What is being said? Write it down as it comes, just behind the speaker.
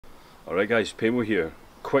Alright guys, Pamo here.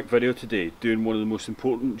 Quick video today, doing one of the most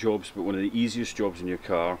important jobs but one of the easiest jobs in your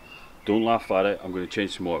car. Don't laugh at it, I'm going to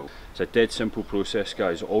change some oil. It's a dead simple process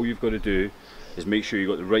guys. All you've got to do is make sure you've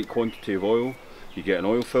got the right quantity of oil. You get an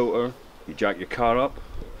oil filter, you jack your car up,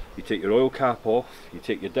 you take your oil cap off, you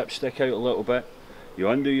take your dipstick out a little bit, you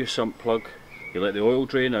undo your sump plug, you let the oil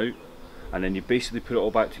drain out, and then you basically put it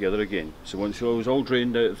all back together again. So once the oil's all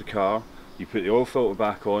drained out of the car, you put the oil filter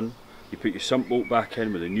back on, you put your sump bolt back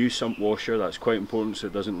in with a new sump washer, that's quite important so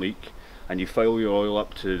it doesn't leak, and you fill your oil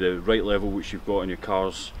up to the right level which you've got in your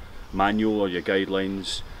car's manual or your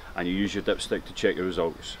guidelines, and you use your dipstick to check your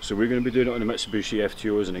results. So we're going to be doing it on the Mitsubishi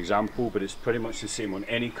FTO as an example, but it's pretty much the same on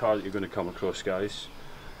any car that you're going to come across guys.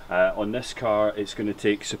 On this car it's going to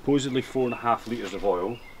take supposedly 4.5 litres of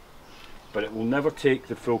oil, but it will never take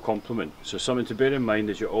the full complement. So something to bear in mind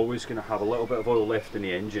is you're always going to have a little bit of oil left in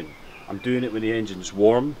the engine. I'm doing it when the engine's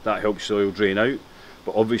warm, that helps the oil drain out,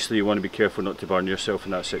 but obviously you want to be careful not to burn yourself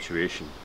in that situation.